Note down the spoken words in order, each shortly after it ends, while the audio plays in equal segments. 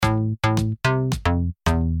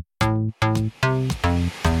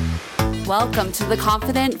Welcome to the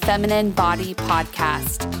Confident Feminine Body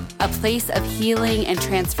Podcast, a place of healing and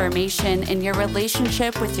transformation in your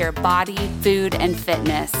relationship with your body, food, and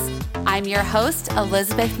fitness. I'm your host,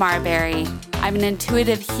 Elizabeth Marbury. I'm an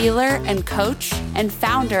intuitive healer and coach and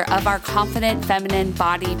founder of our Confident Feminine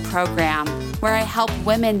Body program, where I help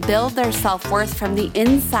women build their self-worth from the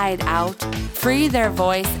inside out, free their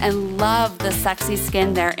voice, and love the sexy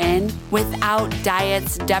skin they're in without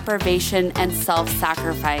diets, deprivation, and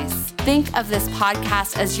self-sacrifice. Think of this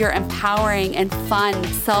podcast as your empowering and fun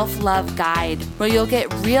self-love guide, where you'll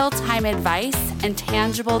get real-time advice and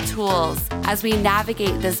tangible tools as we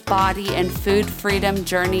navigate this body and food freedom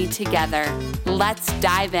journey together. Let's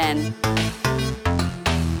dive in.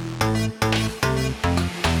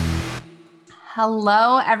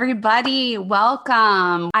 Hello, everybody.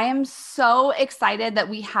 Welcome. I am so excited that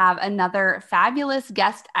we have another fabulous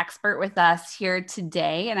guest expert with us here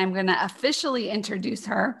today, and I'm going to officially introduce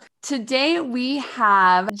her. Today, we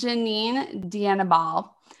have Janine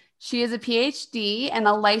Dianabal. She is a PhD and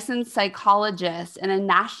a licensed psychologist and a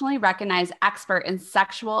nationally recognized expert in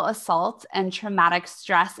sexual assault and traumatic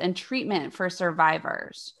stress and treatment for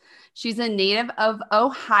survivors. She's a native of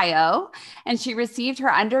Ohio, and she received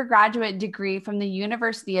her undergraduate degree from the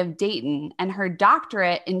University of Dayton and her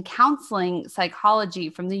doctorate in counseling psychology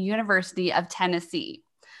from the University of Tennessee.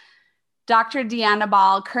 Dr.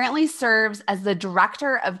 Dianabal currently serves as the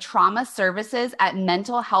Director of Trauma Services at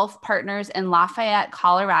Mental Health Partners in Lafayette,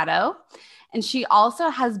 Colorado. And she also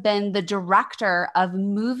has been the director of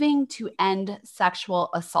Moving to End Sexual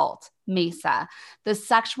Assault, MESA, the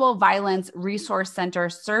Sexual Violence Resource Center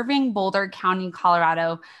serving Boulder County,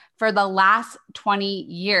 Colorado for the last 20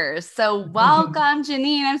 years. So welcome,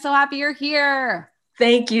 Janine. I'm so happy you're here.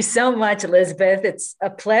 Thank you so much, Elizabeth. It's a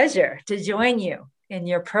pleasure to join you in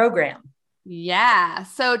your program. Yeah.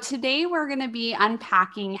 So today we're going to be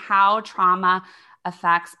unpacking how trauma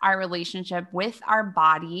affects our relationship with our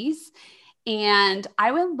bodies. And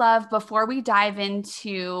I would love, before we dive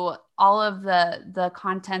into all of the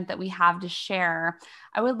content that we have to share,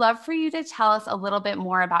 I would love for you to tell us a little bit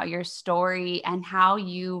more about your story and how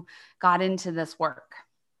you got into this work.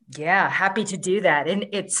 Yeah, happy to do that. And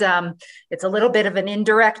it's a little bit of an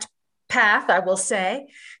indirect path, I will say.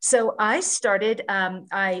 So I started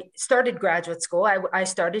graduate school. I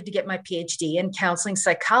started to get my PhD in counseling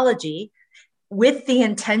psychology with the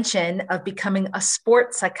intention of becoming a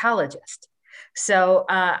sports psychologist. So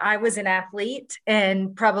I was an athlete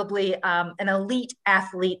and probably an elite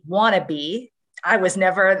athlete wannabe. I was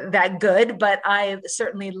never that good, but I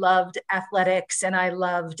certainly loved athletics and I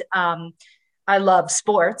loved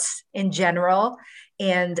sports in general.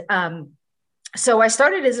 And so I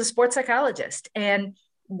started as a sports psychologist and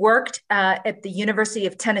worked at the University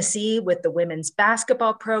of Tennessee with the women's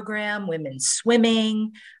basketball program, women's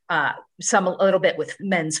swimming, a little bit with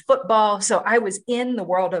men's football. So I was in the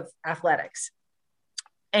world of athletics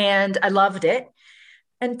and I loved it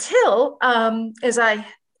until as I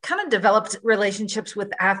kind of developed relationships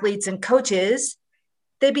with athletes and coaches,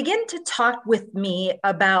 they began to talk with me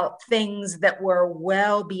about things that were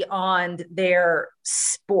well beyond their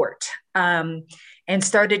sport and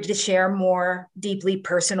started to share more deeply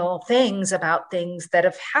personal things about things that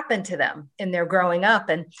have happened to them in their growing up.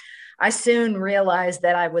 And I soon realized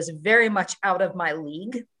that I was very much out of my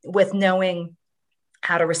league with knowing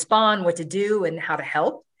how to respond, what to do, and how to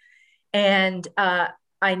help. And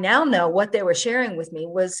I now know what they were sharing with me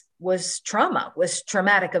was trauma, was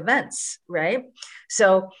traumatic events, right?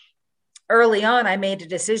 So early on, I made a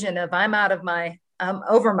decision of I'm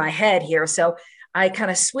over my head here. So I kind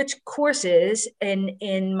of switched courses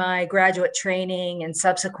in my graduate training and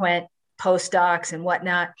subsequent postdocs and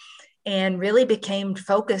whatnot, and really became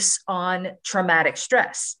focused on traumatic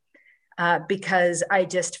stress because I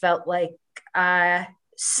just felt like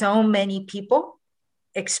so many people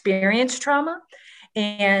experience trauma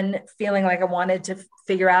and feeling like I wanted to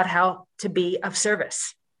figure out how to be of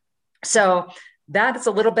service. So that's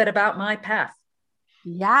a little bit about my path.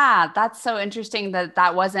 Yeah, that's so interesting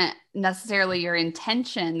that wasn't necessarily your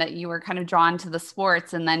intention, that you were kind of drawn to the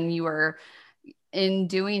sports, and then you were, in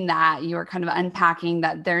doing that, you were kind of unpacking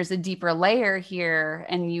that there's a deeper layer here,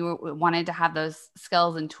 and you wanted to have those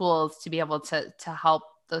skills and tools to be able to help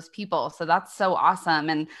those people. So that's so awesome.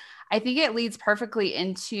 And I think it leads perfectly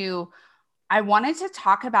into, I wanted to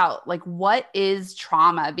talk about like, what is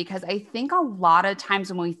trauma? Because I think a lot of times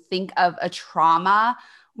when we think of a trauma,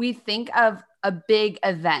 we think of a big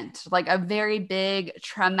event, like a very big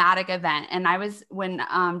traumatic event. And when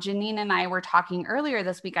Janine and I were talking earlier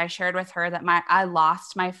this week, I shared with her that I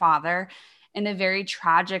lost my father in a very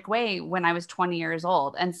tragic way when I was 20 years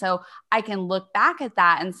old. And so I can look back at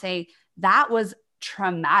that and say, that was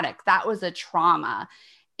traumatic. That was a trauma.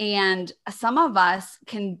 And some of us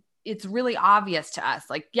can, it's really obvious to us,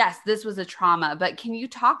 like, yes, this was a trauma, but can you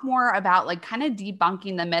talk more about like kind of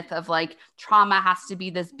debunking the myth of like trauma has to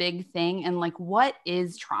be this big thing, and like, what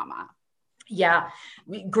is trauma? Yeah,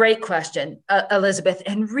 great question, Elizabeth.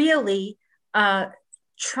 And really,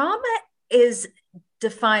 trauma is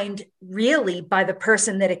defined really by the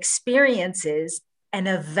person that experiences an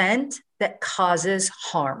event that causes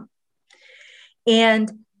harm.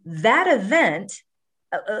 And that event,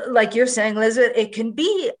 like you're saying, Elizabeth, it can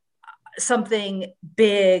be something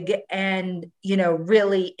big and,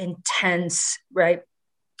 really intense, right?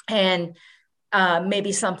 And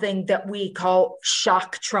maybe something that we call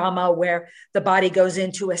shock trauma, where the body goes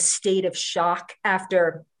into a state of shock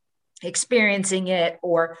after experiencing it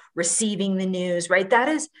or receiving the news, right? That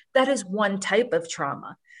is one type of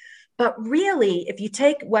trauma. But really, if you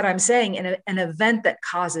take what I'm saying, an event that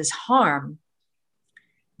causes harm,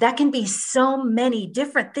 that can be so many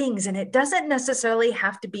different things. And it doesn't necessarily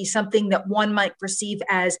have to be something that one might perceive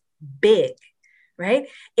as big, right?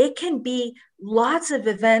 It can be lots of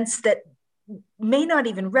events that may not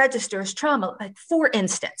even register as trauma. Like, for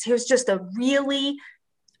instance, here's just a really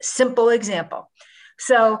simple example.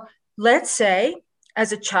 So let's say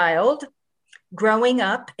as a child, growing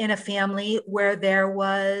up in a family where there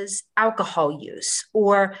was alcohol use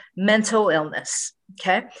or mental illness,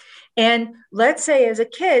 okay? And let's say as a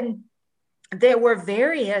kid, there were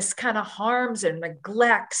various kind of harms and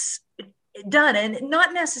neglects done, and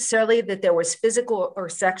not necessarily that there was physical or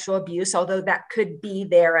sexual abuse, although that could be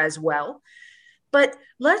there as well. But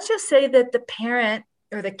let's just say that the parent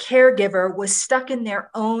or the caregiver was stuck in their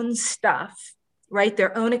own stuff, right?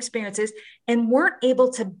 Their own experiences, and weren't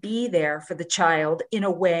able to be there for the child in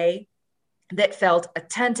a way that felt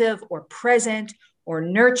attentive or present or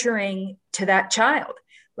nurturing to that child,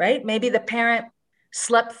 right? Maybe the parent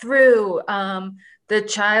slept through the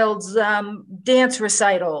child's dance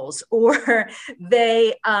recitals, or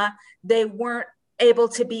they weren't able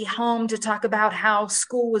to be home to talk about how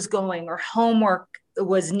school was going or homework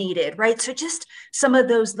was needed, right? So just some of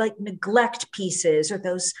those like neglect pieces, or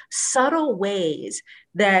those subtle ways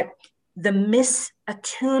that the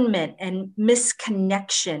misattunement and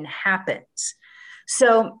misconnection happens.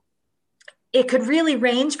 So it could really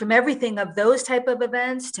range from everything of those type of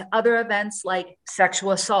events to other events like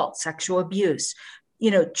sexual assault, sexual abuse,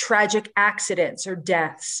 tragic accidents or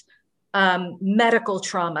deaths, medical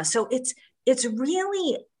trauma. So it's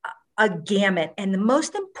really a gamut. And the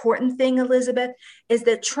most important thing, Elizabeth, is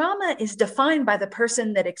that trauma is defined by the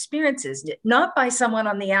person that experiences it, not by someone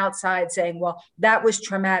on the outside saying, well, that was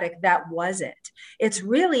traumatic, that wasn't. It's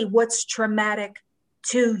really what's traumatic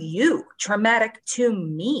to you, traumatic to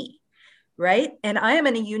me, right? And I am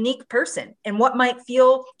a unique person, and what might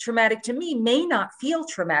feel traumatic to me may not feel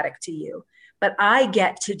traumatic to you, but I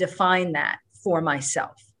get to define that for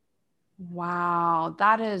myself. Wow,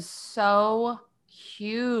 that is so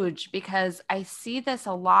huge, because I see this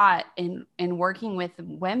a lot in working with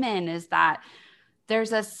women, is that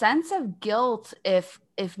there's a sense of guilt if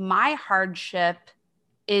my hardship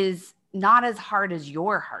is not as hard as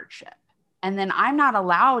your hardship. And then I'm not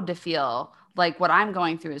allowed to feel like what I'm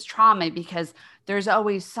going through is trauma, because there's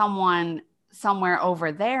always someone somewhere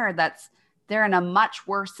over there they're in a much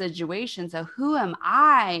worse situation. So who am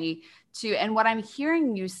I to, and what I'm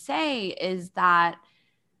hearing you say is that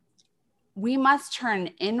we must turn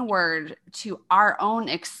inward to our own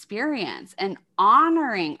experience and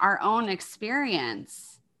honoring our own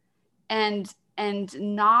experience, and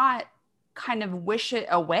not kind of wish it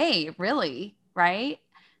away, really, right?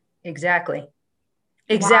 Exactly. Wow.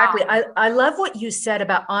 Exactly. I love what you said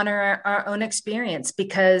about honor our own experience,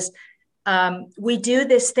 because we do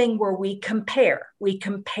this thing where we compare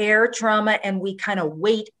trauma, and we kind of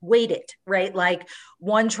weight it, right? Like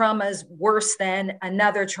one trauma is worse than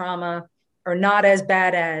another trauma, or not as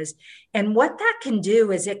bad as. And what that can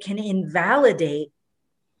do is it can invalidate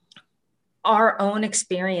our own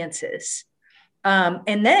experiences.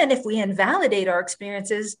 And then if we invalidate our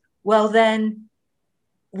experiences, well, then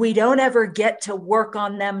we don't ever get to work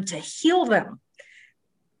on them to heal them,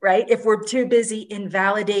 right? If we're too busy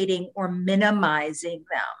invalidating or minimizing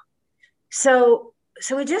them. So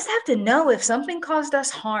we just have to know if something caused us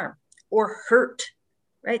harm or hurt,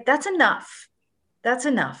 right? That's enough. That's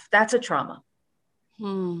enough. That's a trauma.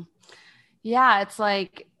 Hmm. Yeah, it's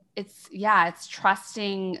like it's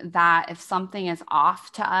trusting that if something is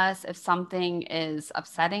off to us, if something is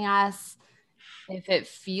upsetting us, If it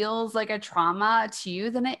feels like a trauma to you,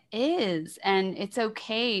 then it is. And it's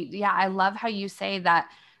okay. Yeah, I love how you say that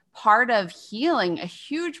part of healing, a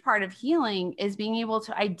huge part of healing is being able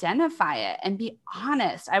to identify it and be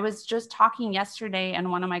honest. I was just talking yesterday in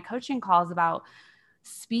one of my coaching calls about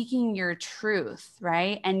speaking your truth,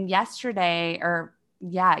 right? And yesterday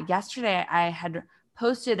I had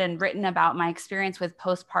posted and written about my experience with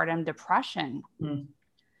postpartum depression,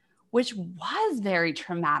 which was very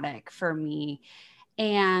traumatic for me.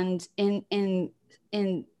 And in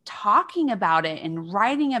talking about it and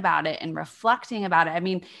writing about it and reflecting about it, I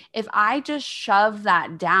mean, if I just shove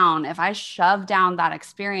that down, if I shove down that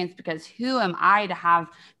experience, because who am I to have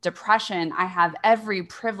depression? I have every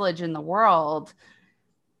privilege in the world.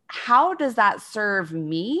 How does that serve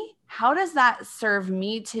me? How does that serve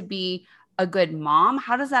me to be a good mom?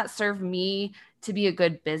 How does that serve me to be a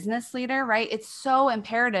good business leader, right? It's so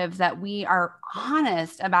imperative that we are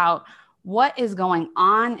honest about what is going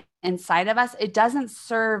on inside of us. It doesn't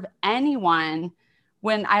serve anyone.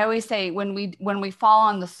 When I always say, when we fall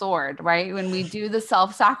on the sword, right? When we do the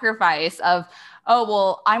self-sacrifice of, oh,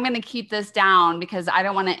 well, I'm going to keep this down because I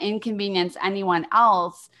don't want to inconvenience anyone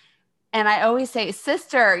else. And I always say,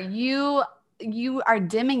 sister, you are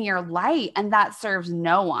dimming your light and that serves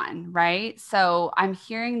no one, right? So I'm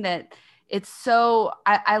hearing that it's so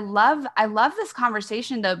I love this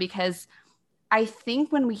conversation though, because I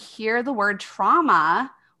think when we hear the word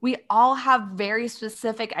trauma, we all have very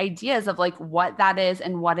specific ideas of like what that is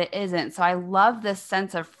and what it isn't. So I love this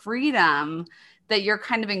sense of freedom that you're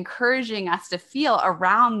kind of encouraging us to feel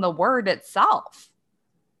around the word itself.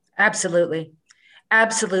 Absolutely.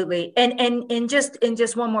 Absolutely. And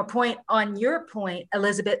just one more point on your point,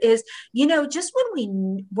 Elizabeth, is, just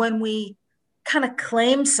when we kind of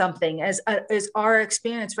claim something as our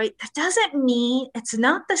experience, right? That doesn't mean it's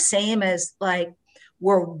not the same as like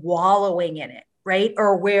we're wallowing in it, right?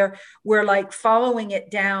 Or we're like following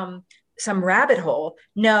it down some rabbit hole.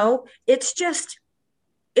 No, it's just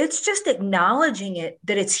acknowledging it,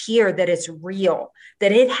 that it's here, that it's real,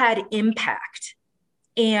 that it had impact,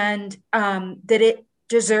 and that it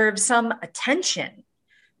deserves some attention.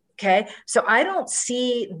 Okay, so I don't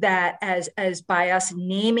see that as by us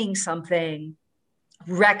naming something,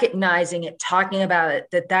 recognizing it, talking about it,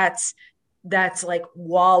 that's like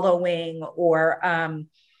wallowing, or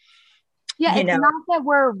Yeah, you know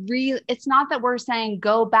it's not that we're saying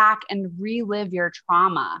go back and relive your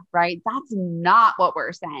trauma, right? That's not what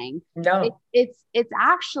we're saying. no. It's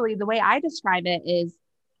actually the way I describe it is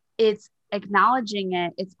it's acknowledging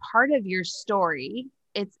it. It's part of your story.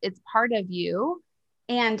 It's part of you.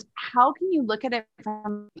 And how can you look at it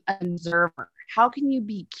from an observer? How can you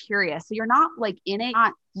be curious? So you're not like in it,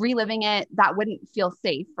 not reliving it. That wouldn't feel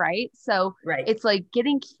safe, right? So Right. it's like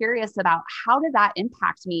getting curious about how did that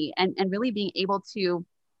impact me, and really being able to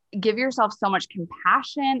give yourself so much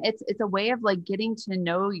compassion. It's a way of like getting to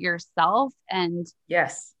know yourself.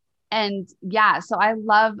 Yes. And yeah, so I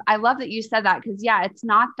love that you said that, because yeah, it's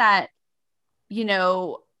not that, you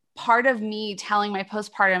know, part of me telling my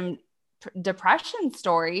postpartum depression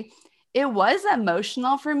story, it was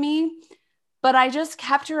emotional for me, but I just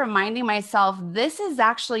kept reminding myself, this is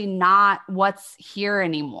actually not what's here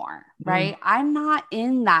anymore, Mm. right? I'm not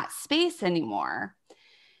in that space anymore.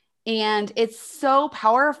 And it's so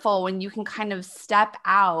powerful when you can kind of step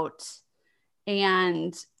out.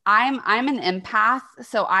 And I'm an empath,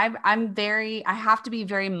 so I have to be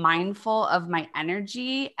very mindful of my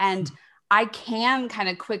energy, and I can kind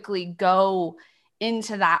of quickly go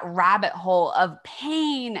into that rabbit hole of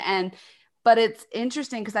pain. And but it's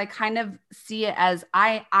interesting because I kind of see it as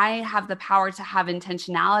I have the power to have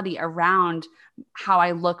intentionality around how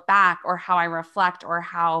I look back or how I reflect or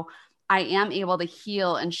how I am able to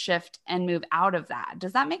heal and shift and move out of that.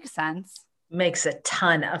 Does that make sense? Makes a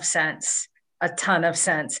ton of sense. A ton of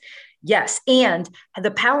sense. Yes. And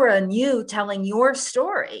the power in you telling your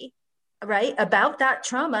story, right, about that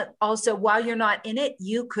trauma. Also, while you're not in it,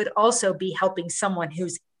 you could also be helping someone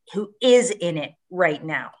who is in it right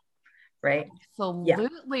now. Right. Yeah.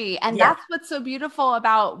 Absolutely. And Yeah. that's what's so beautiful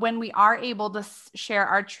about when we are able to share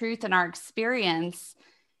our truth and our experience,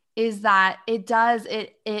 is that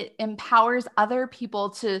it empowers other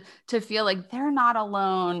people to feel like they're not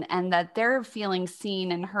alone and that they're feeling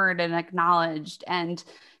seen and heard and acknowledged. And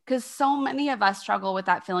because so many of us struggle with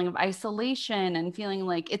that feeling of isolation and feeling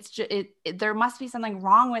like it's just there must be something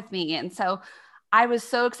wrong with me. And so I was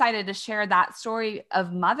so excited to share that story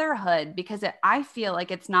of motherhood, because I feel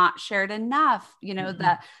like it's not shared enough,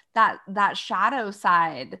 Mhm. that shadow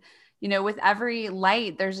side, with every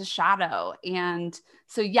light, there's a shadow. And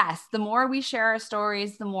so, yes, the more we share our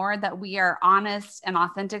stories, the more that we are honest and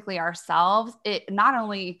authentically ourselves, it not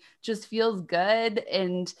only just feels good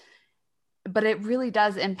but it really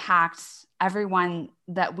does impact everyone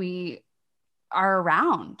that we are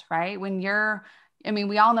around, right? We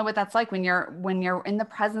all know what that's like when you're in the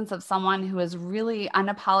presence of someone who is really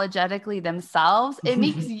unapologetically themselves. It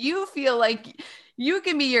makes you feel like you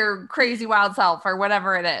can be your crazy wild self or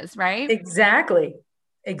whatever it is, right? Exactly.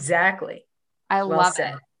 I Well love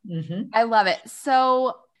said. it. Mm-hmm. I love it.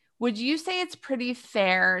 So, would you say it's pretty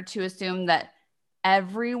fair to assume that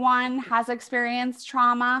everyone has experienced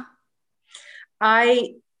trauma?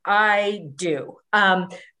 I do.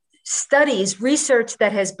 Research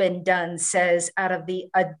that has been done says out of the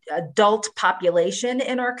adult population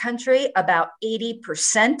in our country, about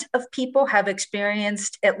 80% of people have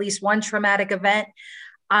experienced at least one traumatic event.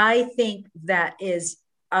 I think that is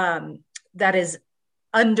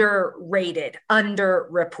underrated,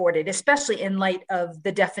 underreported, especially in light of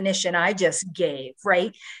the definition I just gave,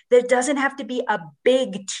 right? There doesn't have to be a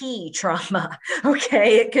big T trauma.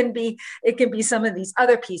 Okay. It can be some of these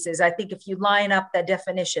other pieces. I think if you line up the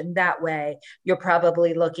definition that way, you're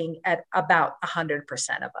probably looking at about 100%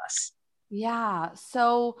 of us. Yeah.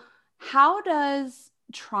 So, how does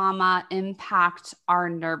trauma impact our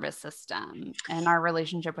nervous system and our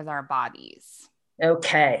relationship with our bodies?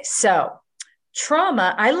 Okay. So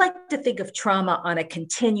trauma, I like to think of trauma on a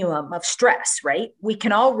continuum of stress, right? We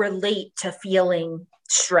can all relate to feeling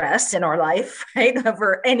stress in our life, right?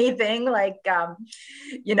 Over anything like, our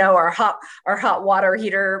hot water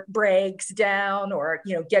heater breaks down, or,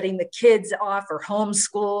 getting the kids off or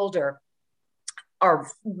homeschooled, or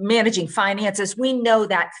managing finances. We know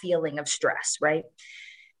that feeling of stress, right?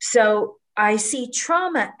 So I see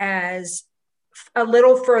trauma as a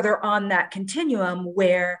little further on that continuum,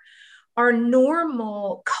 where our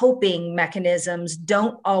normal coping mechanisms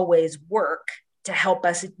don't always work to help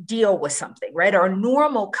us deal with something, right? Our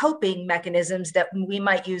normal coping mechanisms that we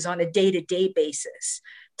might use on a day-to-day basis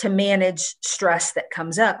to manage stress that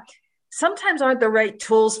comes up sometimes aren't the right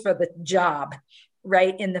tools for the job,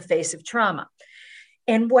 right, in the face of trauma.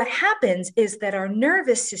 And what happens is that our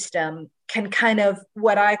nervous system can kind of,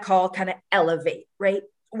 what I call, kind of elevate, right?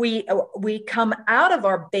 We come out of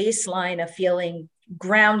our baseline of feeling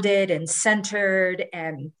grounded and centered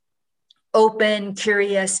and open,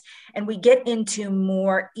 curious, and we get into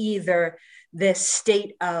more either this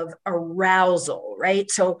state of arousal, right?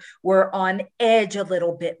 So we're on edge a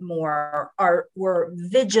little bit more, we're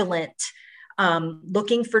vigilant,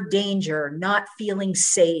 looking for danger, not feeling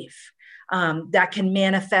safe. That can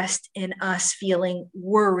manifest in us feeling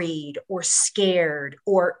worried or scared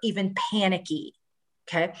or even panicky.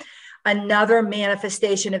 Okay. Another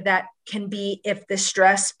manifestation of that can be if the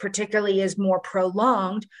stress particularly is more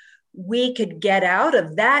prolonged, we could get out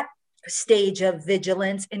of that stage of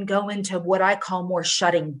vigilance and go into what I call more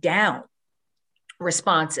shutting down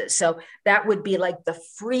responses. So that would be like the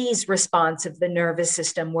freeze response of the nervous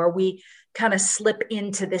system, where we kind of slip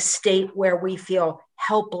into this state where we feel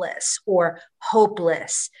helpless or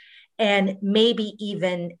hopeless and maybe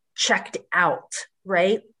even checked out,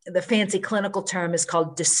 right? The fancy clinical term is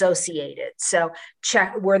called dissociated. So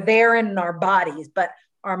we're there in our bodies, but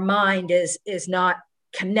our mind is not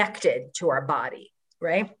connected to our body,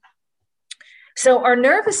 right? So our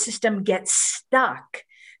nervous system gets stuck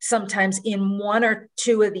sometimes in one or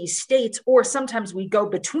two of these states, or sometimes we go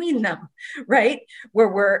between them, right? Where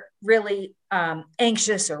we're really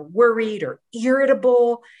anxious or worried or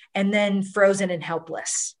irritable, and then frozen and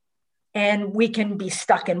helpless. And we can be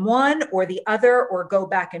stuck in one or the other, or go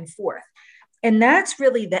back and forth. And that's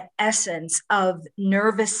really the essence of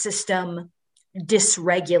nervous system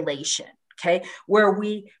dysregulation. Okay,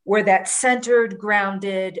 where that centered,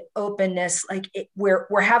 grounded openness,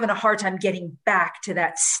 we're having a hard time getting back to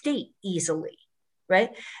that state easily, right?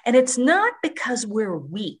 And it's not because we're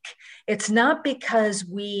weak. It's not because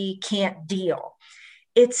we can't deal.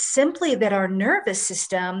 It's simply that our nervous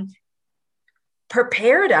system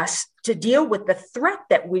prepared us to deal with the threat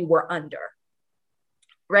that we were under,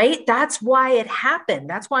 right? That's why it happened.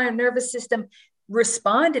 That's why our nervous system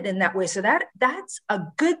responded in that way. So that's a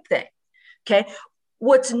good thing. Okay.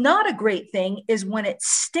 What's not a great thing is when it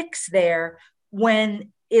sticks there,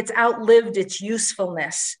 when it's outlived its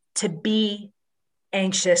usefulness to be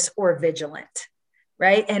anxious or vigilant,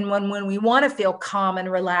 right? And when we want to feel calm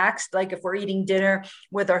and relaxed, like if we're eating dinner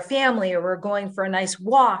with our family or we're going for a nice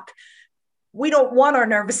walk, we don't want our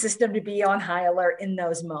nervous system to be on high alert in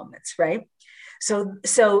those moments, right?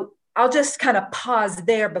 So I'll just kind of pause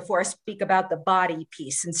there before I speak about the body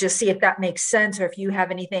piece and just see if that makes sense, or if you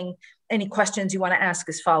have any questions you want to ask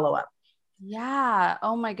as follow up. Yeah.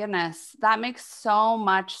 Oh my goodness. That makes so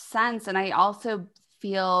much sense. And I also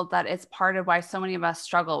feel that it's part of why so many of us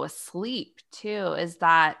struggle with sleep too, is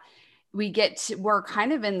that we're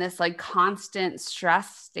kind of in this like constant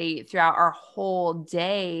stress state throughout our whole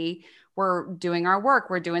day. We're doing our work,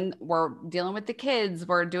 we're dealing with the kids,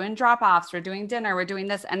 we're doing drop-offs, we're doing dinner, we're doing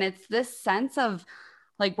this. And it's this sense of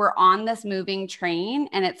like we're on this moving train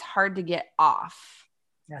and it's hard to get off.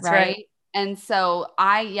 That's right. And so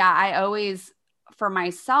I always, for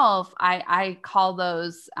myself, I call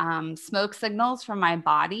those smoke signals from my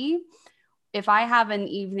body. If I have an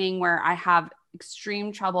evening where I have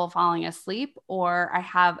extreme trouble falling asleep, or I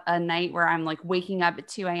have a night where I'm like waking up at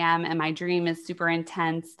 2 a.m. and my dream is super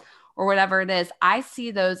intense, or whatever it is, I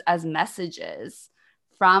see those as messages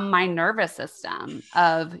from my nervous system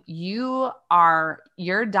of your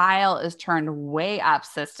dial is turned way up,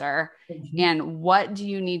 sister. Mm-hmm. And what do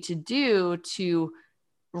you need to do to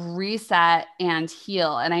reset and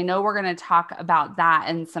heal? And I know we're going to talk about that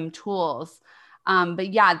and some tools. But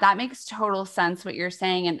yeah, that makes total sense what you're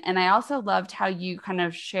saying. And I also loved how you kind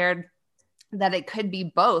of shared that it could be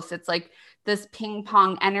both. It's like this ping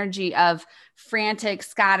pong energy of frantic,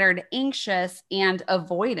 scattered, anxious, and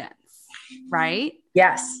avoidance, right?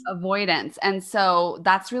 Yes. Avoidance. And so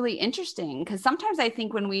that's really interesting because sometimes I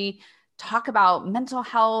think when we talk about mental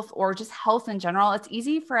health or just health in general, it's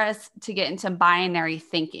easy for us to get into binary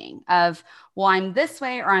thinking of, well, I'm this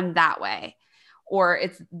way or I'm that way, or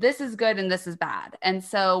this is good and this is bad. And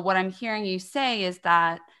so what I'm hearing you say is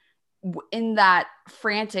that in that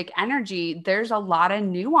frantic energy, there's a lot of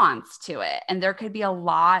nuance to it. And there could be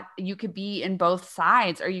you could be in both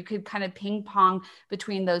sides, or you could kind of ping pong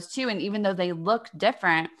between those two. And even though they look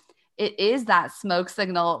different, it is that smoke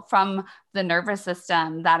signal from the nervous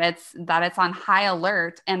system that it's on high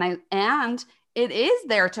alert. And it is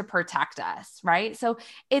there to protect us. Right. So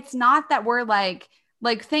it's not that we're like,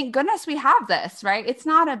 thank goodness we have this, right? It's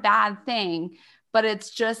not a bad thing, but it's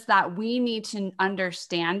just that we need to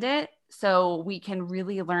understand it so we can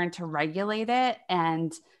really learn to regulate it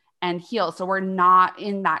and heal. So we're not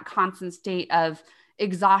in that constant state of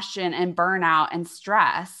exhaustion and burnout and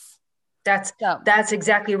stress. That's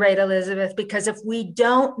exactly right, Elizabeth, because if we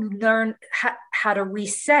don't learn how to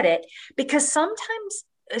reset it, because sometimes,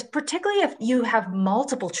 particularly if you have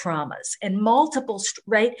multiple traumas and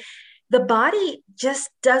right, the body just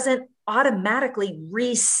doesn't automatically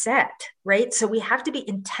reset, right? So we have to be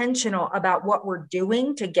intentional about what we're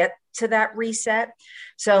doing to get to that reset.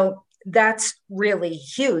 So that's really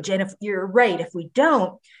huge. And if you're right, if we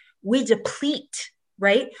don't, we deplete,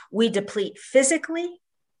 right? We deplete physically,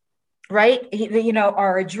 right?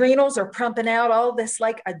 Our adrenals are pumping out all this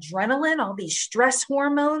like adrenaline, all these stress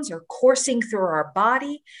hormones are coursing through our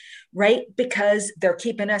body, right? Because they're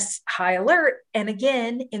keeping us high alert. And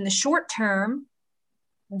again, in the short term,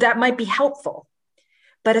 that might be helpful.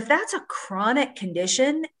 But if that's a chronic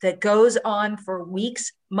condition that goes on for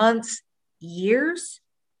weeks, months, years,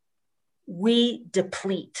 we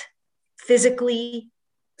deplete physically,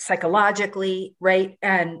 psychologically, right?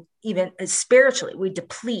 And even spiritually, we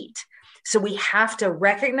deplete. So we have to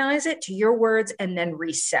recognize it, to your words, and then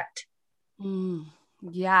reset.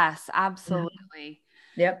 Yes, absolutely.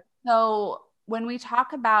 Yep. So when we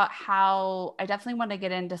talk about how, I definitely want to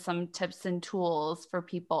get into some tips and tools for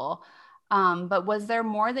people. But was there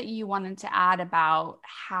more that you wanted to add about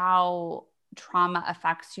how trauma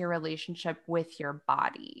affects your relationship with your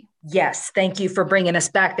body? Yes. Thank you for bringing us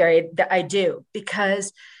back there. I do,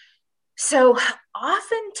 because so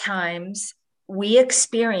oftentimes we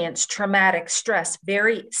experience traumatic stress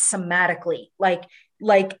very somatically,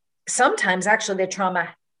 like sometimes actually the trauma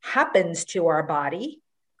happens to our body,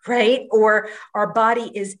 right? Or our body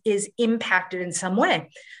is impacted in some way.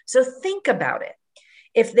 So think about it.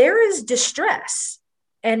 If there is distress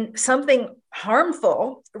and something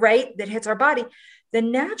harmful, right, that hits our body, the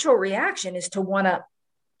natural reaction is to want to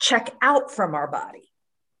check out from our body.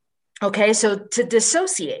 Okay, so to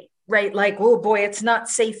dissociate, right? Like, oh boy, it's not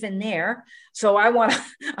safe in there. So I want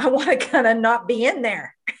to kind of not be in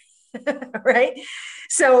there. Right?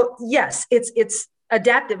 So yes, it's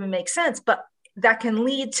adaptive and makes sense, but that can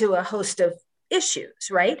lead to a host of issues,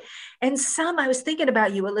 right? And I was thinking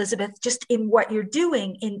about you, Elizabeth, just in what you're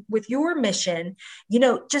doing with your mission,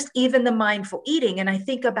 just even the mindful eating. And I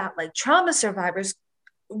think about like trauma survivors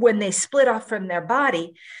when they split off from their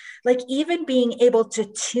body, like even being able to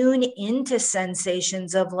tune into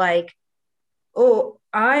sensations of like, oh,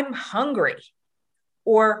 I'm hungry,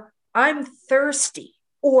 or I'm thirsty,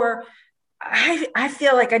 or I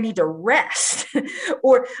feel like I need to rest.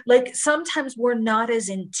 Or like sometimes we're not as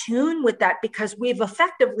in tune with that because we've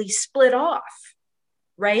effectively split off,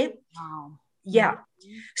 right? Wow. Yeah.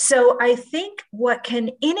 So I think what can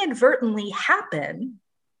inadvertently happen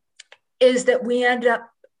is that we end up,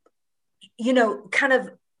 kind of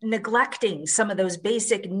neglecting some of those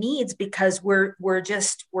basic needs because we're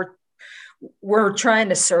trying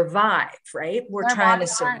to survive, right? We're Our trying to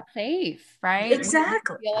bodies survive. aren't safe, right? We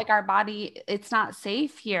Exactly. feel like our body, it's not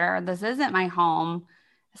safe here. This isn't my home.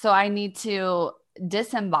 So I need to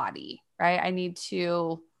disembody, right? I need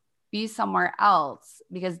to be somewhere else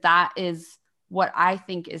because that is what I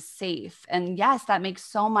think is safe. And yes, that makes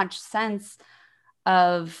so much sense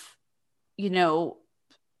of, you know,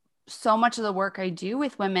 so much of the work I do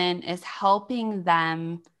with women is helping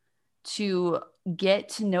them to get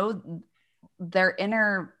to know their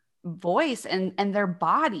inner voice and their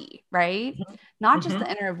body, right? Not just Mm-hmm.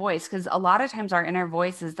 the inner voice, because a lot of times our inner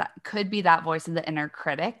voice is that could be that voice of the inner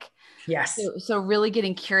critic. Yes. So really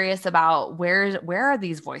getting curious about where are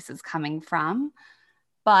these voices coming from?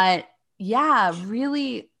 But yeah,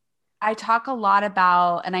 really I talk a lot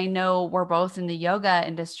about, and I know we're both in the yoga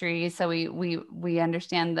industry, so we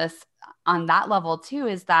understand this on that level too,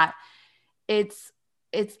 is that it's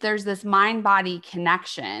there's this mind body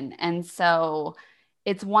connection. And so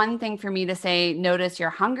it's one thing for me to say notice your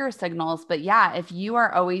hunger signals, but yeah, if you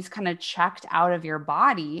are always kind of checked out of your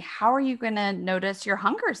body, how are you going to notice your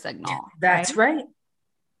hunger signal, right? That's right.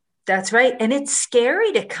 That's right. And it's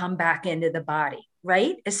scary to come back into the body,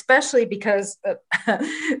 right? Especially because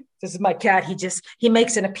this is my cat. He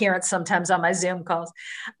makes an appearance sometimes on my Zoom calls.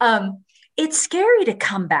 It's scary to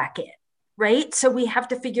come back in, right? So we have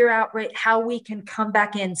to figure out, right, how we can come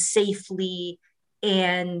back in safely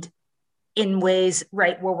and in ways,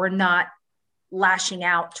 right, where we're not lashing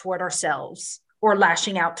out toward ourselves or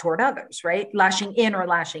lashing out toward others, right? Lashing in or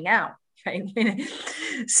lashing out, right?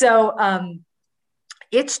 So,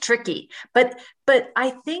 it's tricky, but I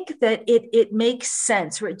think that it makes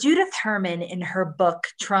sense. Judith Herman in her book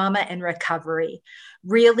Trauma and Recovery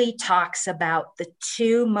really talks about the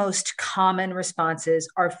two most common responses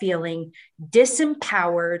are feeling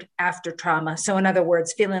disempowered after trauma. So in other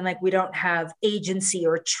words, feeling like we don't have agency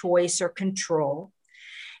or choice or control,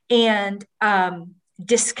 and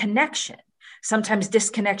disconnection, sometimes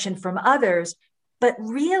disconnection from others, but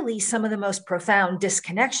really some of the most profound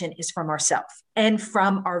disconnection is from ourselves and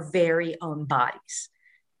from our very own bodies.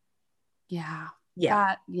 Yeah.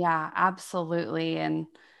 Yeah. Yeah, absolutely.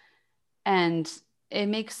 And it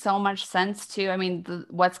makes so much sense too. I mean,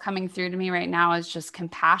 what's coming through to me right now is just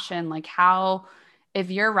compassion. Like how,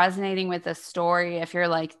 if you're resonating with this story, if you're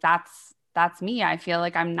like, that's me, I feel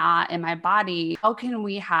like I'm not in my body. How can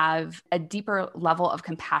we have a deeper level of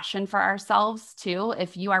compassion for ourselves too,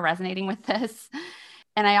 if you are resonating with this?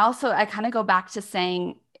 And I kind of go back to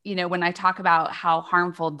saying, when I talk about how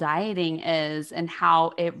harmful dieting is and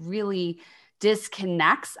how it really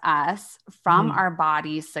disconnects us from Mm-hmm. our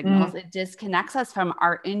body signals. It disconnects us from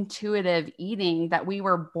our intuitive eating that we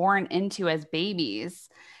were born into as babies.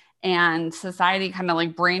 And society kind of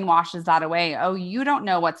like brainwashes that away. Oh, you don't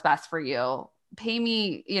know what's best for you. Pay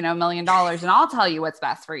me, $1 million and I'll tell you what's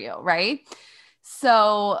best for you. Right.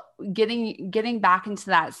 So getting back into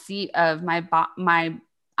that seat of my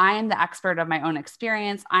I am the expert of my own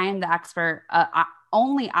experience. I am the expert.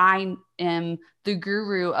 Only I am the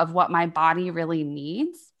guru of what my body really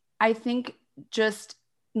needs. I think just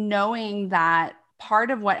knowing that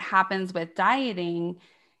part of what happens with dieting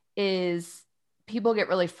is people get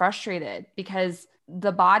really frustrated because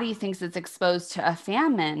the body thinks it's exposed to a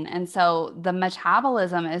famine. And so the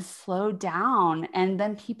metabolism is slowed down. And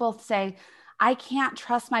then people say, I can't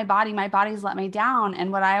trust my body. My body's let me down.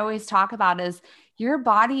 And what I always talk about is your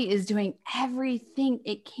body is doing everything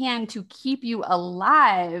it can to keep you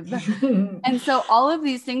alive. And so all of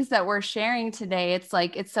these things that we're sharing today, it's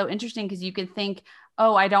like, it's so interesting because you could think,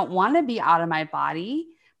 oh, I don't want to be out of my body.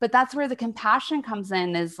 But that's where the compassion comes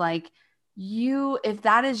in is like, if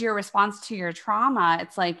that is your response to your trauma,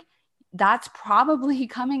 it's like, that's probably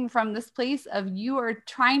coming from this place of you are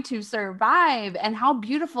trying to survive. And how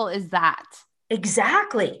beautiful is that?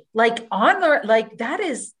 Exactly. Like that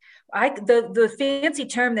is, the fancy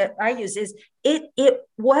term that I use is it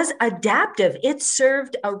was adaptive. It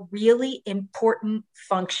served a really important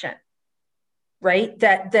function, right?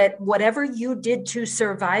 That whatever you did to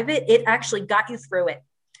survive it, it actually got you through it.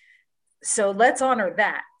 So let's honor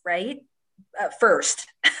that, right? First.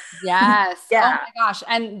 Yes. Oh Yeah. my gosh.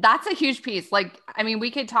 And that's a huge piece. Like, I mean,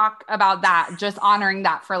 we could talk about that, just honoring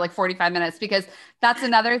that for like 45 minutes, because that's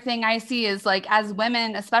another thing I see is like, as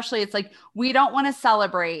women, especially, it's like, we don't want to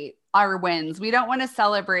celebrate our wins. We don't want to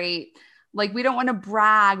celebrate, like, we don't want to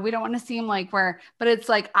brag. We don't want to seem like but it's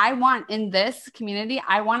like, I want in this community,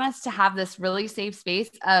 I want us to have this really safe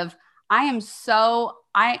space of, I am so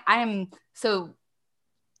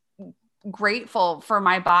grateful for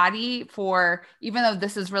my body, for, even though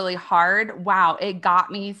this is really hard, wow, it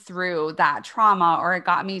got me through that trauma, or it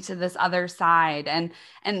got me to this other side. And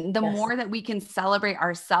the Yes. more that we can celebrate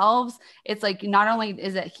ourselves, it's like, not only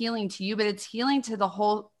is it healing to you, but it's healing to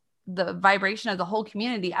the vibration of the whole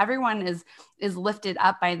community. Everyone is lifted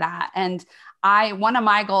up by that. And one of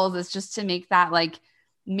my goals is just to make that like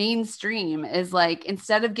mainstream, is like,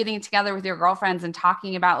 instead of getting together with your girlfriends and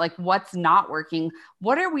talking about like what's not working,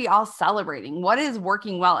 what are we all celebrating? What is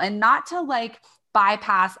working well? And not to like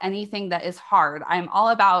bypass anything that is hard. I'm all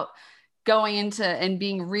about going into and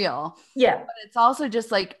being real. Yeah. But it's also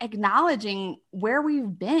just like acknowledging where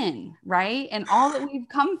we've been, right? And all that we've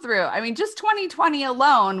come through. I mean, just 2020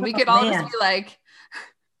 alone, we could all just be like,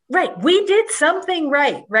 right, we did something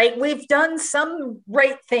right? We've done some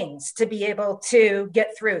right things to be able to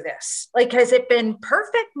get through this. Like, has it been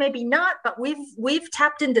perfect? Maybe not, but we've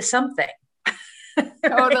tapped into something.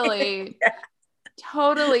 Totally. Yeah.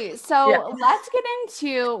 Totally. So let's get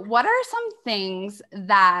into, what are some things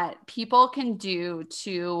that people can do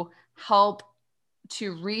to help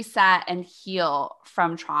to reset and heal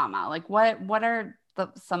from trauma? Like, what are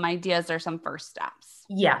some ideas or some first steps?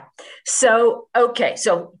 Yeah. So, okay.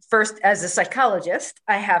 So first, as a psychologist,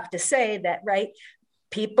 I have to say that, right,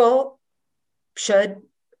 people should,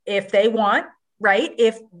 if they want, right,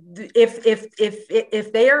 if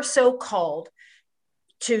they are so called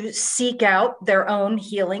to seek out their own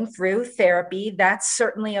healing through therapy, that's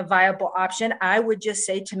certainly a viable option. I would just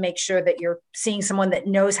say to make sure that you're seeing someone that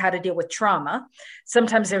knows how to deal with trauma.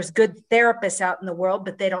 Sometimes there's good therapists out in the world,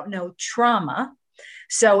 but they don't know trauma.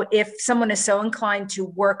 So if someone is so inclined to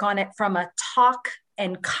work on it from a talk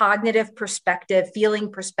and cognitive perspective,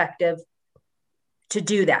 feeling perspective, to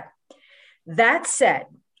do that. That said,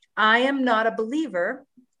 I am not a believer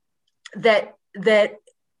that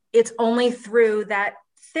it's only through that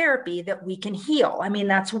therapy that we can heal. I mean,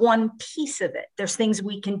 that's one piece of it. There's things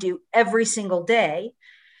we can do every single day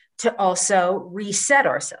to also reset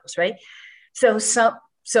ourselves, right? So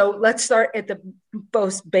let's start at the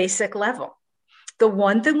most basic level. The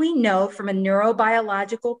one thing we know from a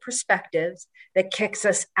neurobiological perspective that kicks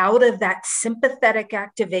us out of that sympathetic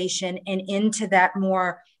activation and into that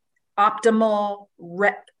more optimal,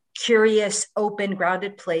 curious, open,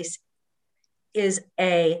 grounded place is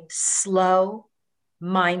a slow,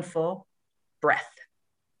 mindful breath.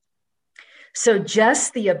 So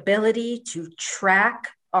just the ability to track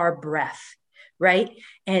our breath, right?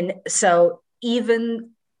 And so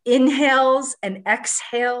even inhales and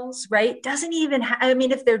exhales, right? Doesn't even I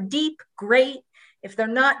mean, if they're deep, great. If they're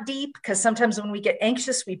not deep, because sometimes when we get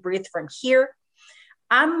anxious, we breathe from here.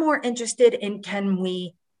 I'm more interested in, can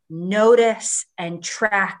we notice and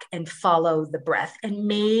track and follow the breath and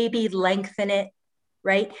maybe lengthen it,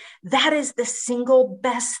 right? That is the single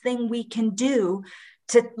best thing we can do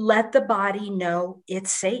to let the body know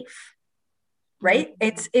it's safe, right?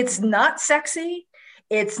 It's not sexy.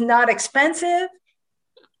 It's not expensive.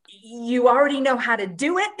 You already know how to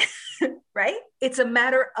do it, right? It's a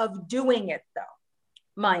matter of doing it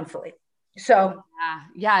though, mindfully. So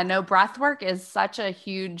no, breath work is such a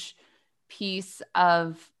huge piece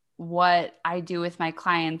of what I do with my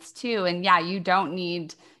clients too. And yeah, you don't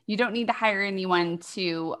need to hire anyone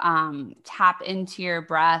to tap into your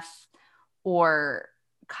breath or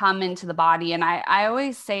come into the body. And I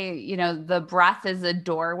always say, the breath is a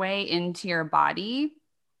doorway into your body.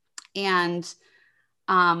 And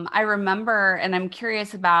I remember, and I'm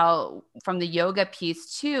curious about from the yoga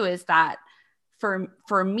piece too, is that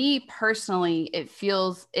for me personally,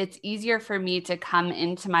 it's easier for me to come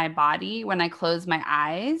into my body when I close my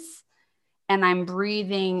eyes and I'm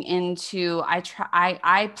breathing into,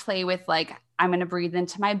 I play with like, I'm going to breathe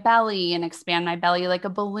into my belly and expand my belly like a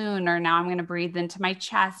balloon, or now I'm going to breathe into my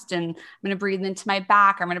chest and I'm going to breathe into my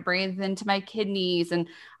back. I'm going to breathe into my kidneys. And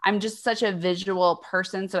I'm just such a visual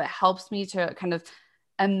person. So it helps me to kind of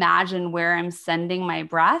imagine where I'm sending my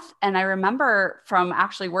breath. And I remember from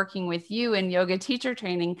actually working with you in yoga teacher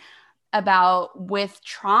training about with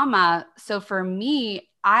trauma. So for me,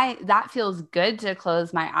 that feels good to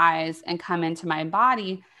close my eyes and come into my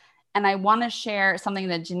body. And I want to share something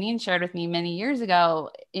that Janine shared with me many years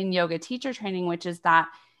ago in yoga teacher training, which is that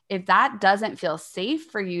if that doesn't feel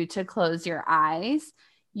safe for you to close your eyes,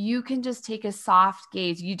 you can just take a soft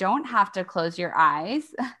gaze. You don't have to close your eyes.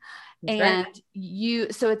 That's and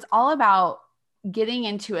right. so it's all about getting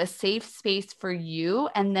into a safe space for you.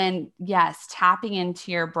 And then, yes, tapping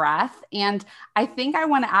into your breath. And I think I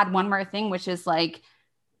want to add one more thing, which is like,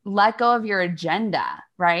 let go of your agenda,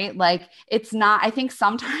 right? Like it's not, I think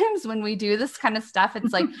sometimes when we do this kind of stuff,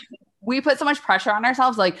 it's like we put so much pressure on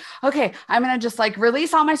ourselves, like, okay, I'm going to just like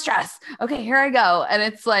release all my stress. Okay, here I go. And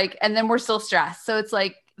it's like, and then we're still stressed. So it's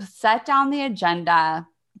like, set down the agenda,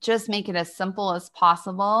 just make it as simple as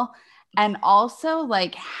possible. And also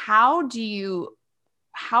like, how do you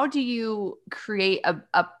create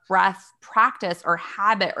a breath practice or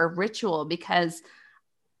habit or ritual? Because,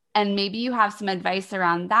 and maybe you have some advice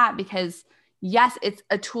around that, because yes, it's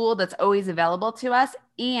a tool that's always available to us.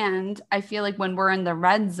 And I feel like when we're in the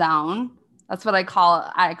red zone, that's what I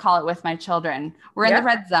call it with my children. We're in the Yeah,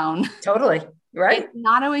 red zone. totally. Right. It's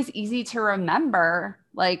not always easy to remember,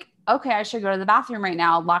 like, okay, I should go to the bathroom right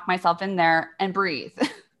now, lock myself in there and breathe.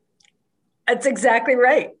 That's exactly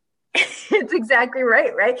right. It's exactly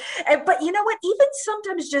right. Right. But you know what? Even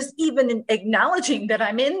sometimes just even acknowledging that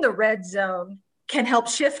I'm in the red zone can help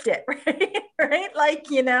shift it. Right. Right. Like,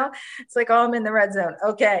 it's like, oh, I'm in the red zone.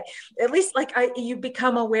 Okay. At least like you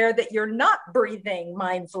become aware that you're not breathing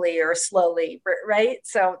mindfully or slowly. Right.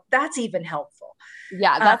 So that's even helpful.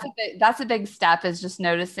 Yeah, Um, that's a big step, is just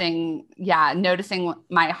noticing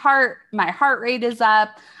my heart rate is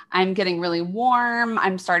up. I'm getting really warm.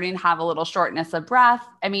 I'm starting to have a little shortness of breath.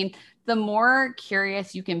 I mean, the more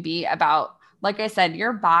curious you can be about, like I said,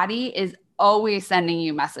 your body is always sending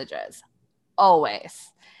you messages,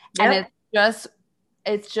 always. And yep.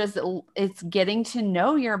 it's getting to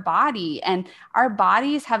know your body, and our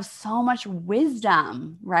bodies have so much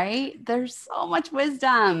wisdom, right? There's so much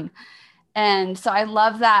wisdom. And so I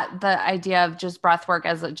love that, the idea of just breath work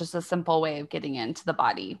as just a simple way of getting into the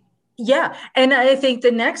body. Yeah, and I think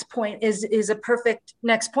the next point is a perfect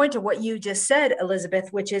next point to what you just said,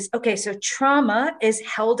 Elizabeth, which is okay. So trauma is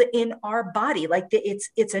held in our body, like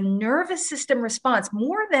it's a nervous system response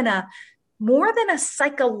more than a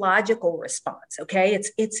psychological response. Okay,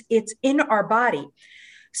 it's in our body.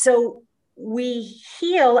 So we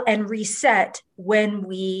heal and reset when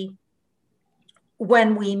we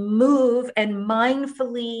move and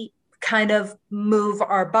mindfully kind of move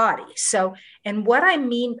our body. So, and what I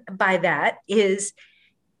mean by that is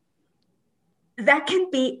that can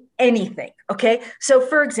be anything. Okay. So,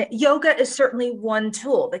 for example, yoga is certainly one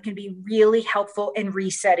tool that can be really helpful in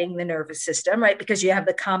resetting the nervous system, right? Because you have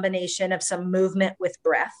the combination of some movement with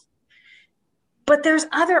breath. But there's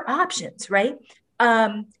other options, right?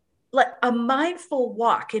 Um, like a mindful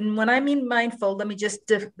walk. And when I mean mindful, let me just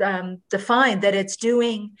define that it's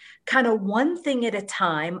doing kind of one thing at a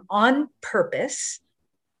time on purpose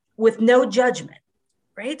with no judgment,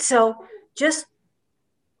 right? So just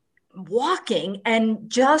walking and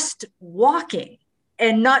just walking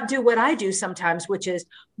and not do what I do sometimes, which is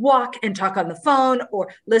walk and talk on the phone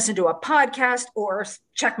or listen to a podcast or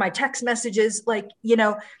check my text messages.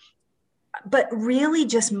 But really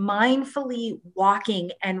just mindfully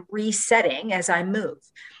walking and resetting as I move.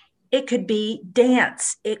 It could be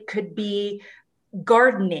dance, it could be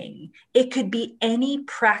gardening, it could be any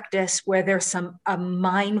practice where there's a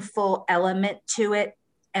mindful element to it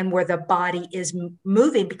and where the body is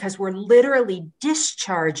moving, because we're literally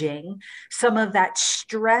discharging some of that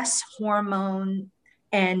stress hormone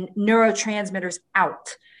and neurotransmitters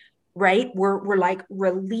out, right? We're like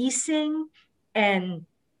releasing and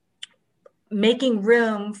making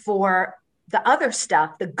room for the other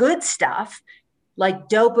stuff, the good stuff, like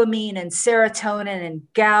dopamine and serotonin and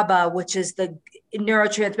GABA, which is the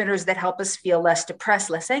neurotransmitters that help us feel less depressed,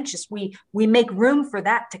 less anxious. We make room for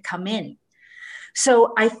that to come in.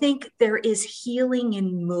 So I think there is healing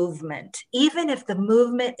in movement, even if the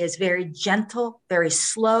movement is very gentle, very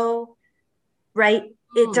slow, right?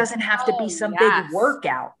 It doesn't have to be Oh, some big yes.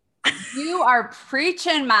 workout. You are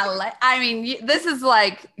preaching I mean, this is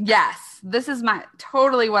like, yes, this is my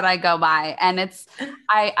totally what I go by. And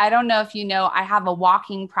I don't know if you know, I have a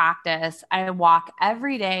walking practice. I walk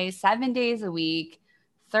every day, 7 days a week,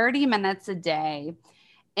 30 minutes a day.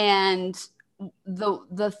 And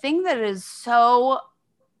the thing that is so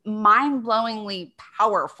mind-blowingly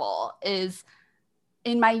powerful is,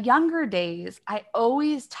 in my younger days, I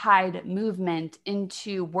always tied movement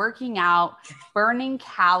into working out, burning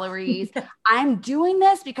calories. I'm doing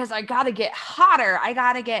this because I got to get hotter. I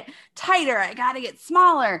got to get tighter. I got to get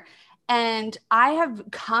smaller. And I have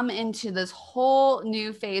come into this whole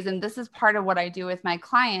new phase. And this is part of what I do with my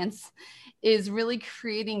clients, is really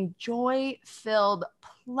creating joy-filled,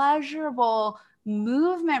 pleasurable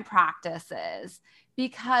movement practices,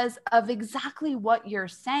 because of exactly what you're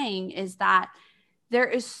saying, is that there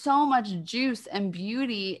is so much juice and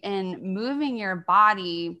beauty in moving your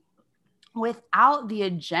body without the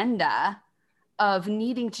agenda of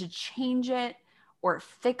needing to change it or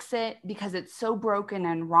fix it because it's so broken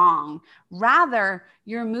and wrong. Rather,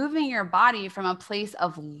 you're moving your body from a place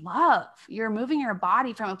of love. You're moving your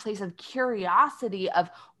body from a place of curiosity of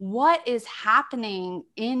what is happening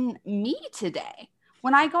in me today.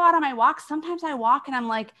 When I go out on my walk, sometimes I walk and I'm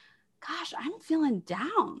like, gosh, I'm feeling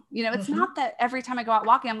down. It's not that every time I go out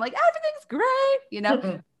walking, I'm like, everything's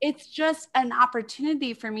great. It's just an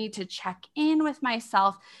opportunity for me to check in with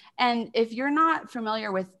myself. And if you're not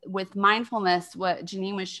familiar with mindfulness, what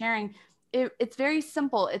Janine was sharing, it's very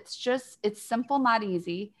simple. It's simple, not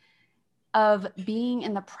easy, of being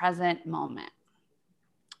in the present moment.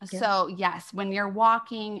 Yeah. So yes, when you're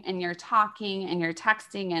walking and you're talking and you're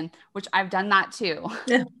texting, and which I've done that too.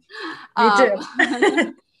 Yeah, me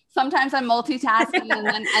too. Sometimes I'm multitasking and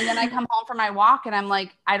then I come home from my walk and I'm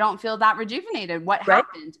like, I don't feel that rejuvenated. What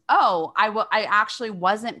happened? Oh, I actually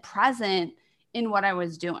wasn't present in what I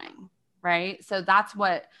was doing. Right. So that's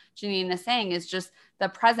what Janine is saying, is just the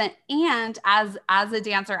present. And as a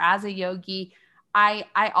dancer, as a yogi, I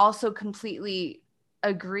also completely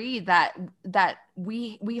agree that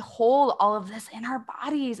we hold all of this in our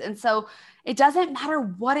bodies. And so it doesn't matter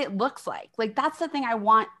what it looks like. Like, that's the thing I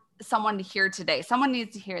want someone to hear today. Someone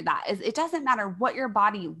needs to hear that, is it doesn't matter what your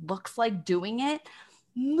body looks like doing it.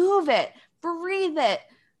 Move it, breathe it,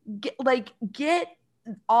 get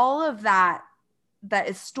all of that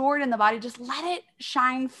is stored in the body. Just let it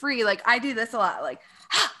shine free. Like, I do this a lot, like,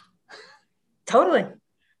 totally.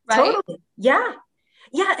 Right? Totally. Yeah.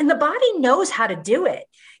 Yeah. And the body knows how to do it.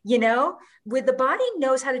 With the body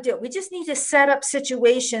knows how to do it. We just need to set up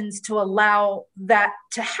situations to allow that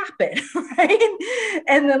to happen, right?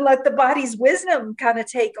 And then let the body's wisdom kind of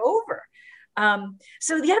take over.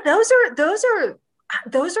 So yeah, those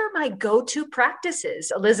are my go-to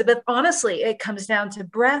practices, Elizabeth. Honestly, it comes down to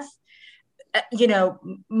breath,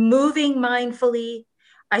 moving mindfully.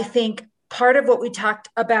 I think part of what we talked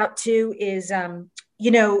about too is,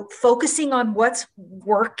 focusing on what's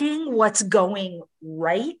working, what's going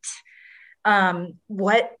right.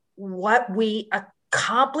 What we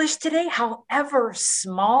accomplished today, however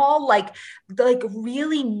small, like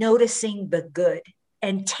really noticing the good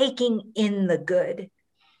and taking in the good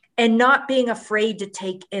and not being afraid to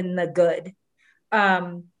take in the good.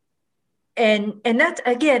 And that's,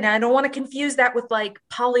 again, I don't want to confuse that with like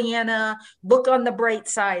Pollyanna, look on the bright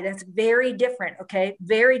side. That's very different. Okay.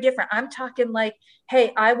 Very different. I'm talking like,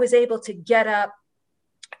 hey, I was able to get up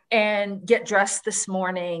and get dressed this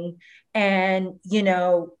morning and,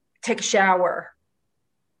 take a shower.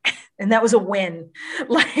 And that was a win.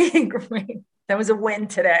 Like, that was a win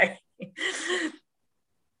today.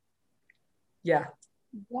 Yeah.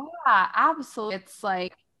 Yeah, absolutely. It's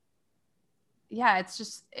like, yeah,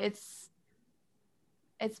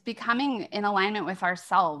 it's becoming in alignment with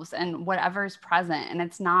ourselves and whatever's present. And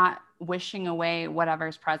it's not wishing away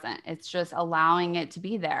whatever's present. It's just allowing it to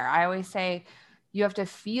be there. I always say you have to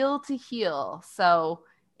feel to heal. So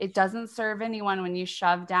it doesn't serve anyone when you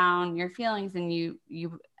shove down your feelings and you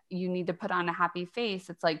need to put on a happy face.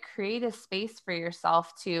 It's like, create a space for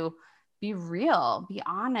yourself to be real, be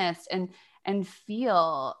honest, and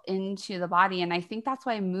feel into the body. And I think that's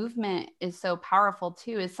why movement is so powerful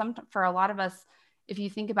too, is for a lot of us, if you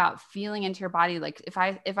think about feeling into your body, like if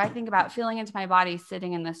I think about feeling into my body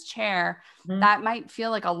sitting in this chair, that might feel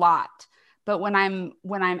like a lot. But when I'm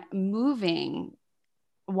moving,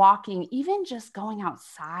 walking, even just going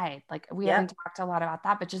outside, like we haven't talked a lot about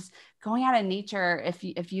that, but just going out in nature,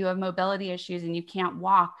 if you have mobility issues and you can't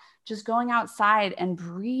walk, just going outside and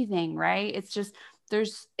breathing, right? It's just,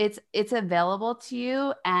 it's available to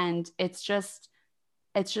you. And it's just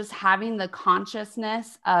having the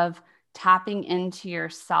consciousness of tapping into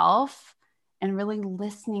yourself and really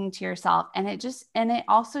listening to yourself. And it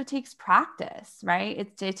also takes practice, right?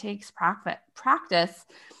 It takes practice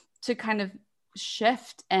to kind of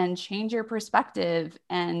shift and change your perspective.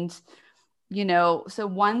 And, so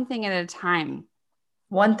one thing at a time.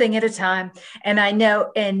 And I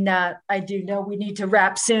know, and I do know we need to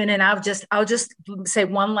wrap soon. And I'll just say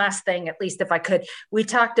one last thing, at least if I could. We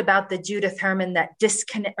talked about the Judith Herman, that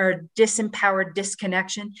disempowered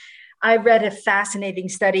disconnection. I read a fascinating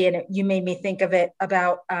study, and you made me think of it,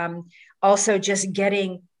 about also just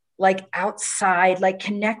getting like outside, like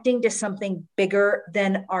connecting to something bigger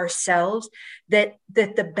than ourselves, that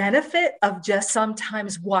the benefit of just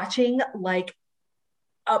sometimes watching like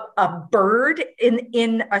a bird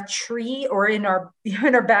in a tree or in our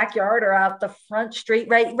backyard or out the front street,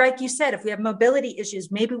 right? Like you said, if we have mobility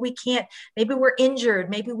issues, maybe we're injured,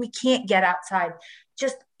 maybe we can't get outside.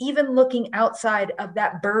 Just even looking outside of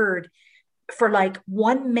that bird for like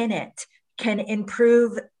 1 minute can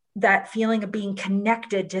improve that feeling of being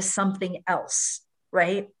connected to something else,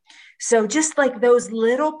 right? So just like those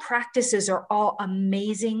little practices are all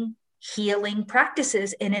amazing healing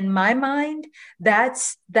practices. And in my mind,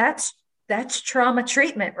 that's trauma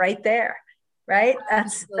treatment right there, right?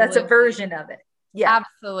 That's a version of it. Yeah.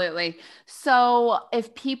 Absolutely. So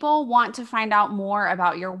if people want to find out more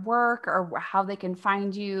about your work or how they can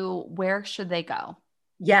find you, where should they go?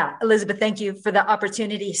 Yeah, Elizabeth, thank you for the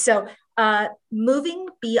opportunity. So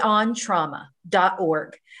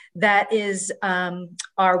movingbeyondtrauma.org. That is our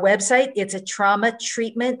website. It's a trauma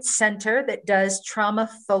treatment center that does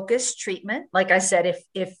trauma-focused treatment. Like I said,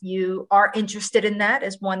 if you are interested in that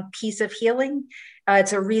as one piece of healing,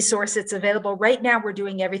 it's a resource that's available. Right now, we're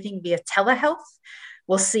doing everything via telehealth.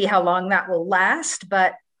 We'll see how long that will last,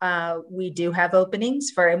 but we do have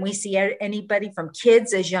openings and we see anybody from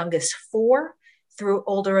kids as young as 4 through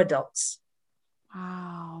older adults.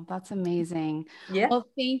 Wow, that's amazing. Yeah. Well,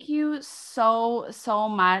 thank you so, so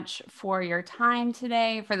much for your time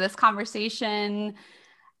today, for this conversation.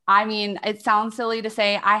 I mean, it sounds silly to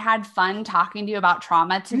say I had fun talking to you about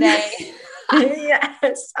trauma today.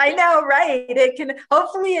 Yes, I know, right?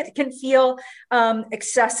 Hopefully it can feel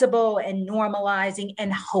accessible and normalizing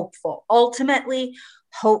and hopeful, ultimately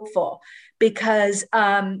hopeful, because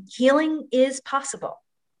healing is possible.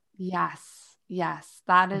 Yes,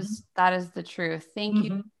 that is the truth. Thank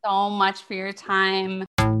you so much for your time.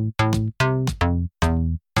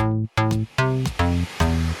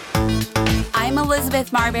 I'm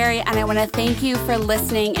Elizabeth Marbury, and I want to thank you for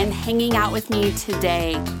listening and hanging out with me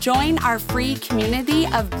today. Join our free community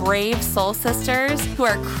of brave soul sisters who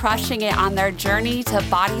are crushing it on their journey to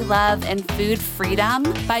body love and food freedom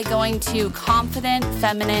by going to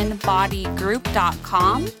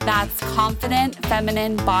confidentfeminine.bodygroup.com. That's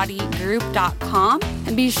confidentfeminine.bodygroup.com.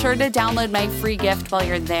 And be sure to download my free gift while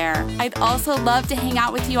you're there. I'd also love to hang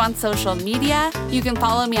out with you on social media. You can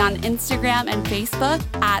follow me on Instagram and Facebook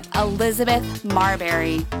at Elizabeth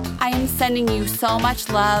Marbury. I am sending you so much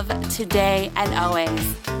love today and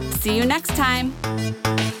always. See you next time.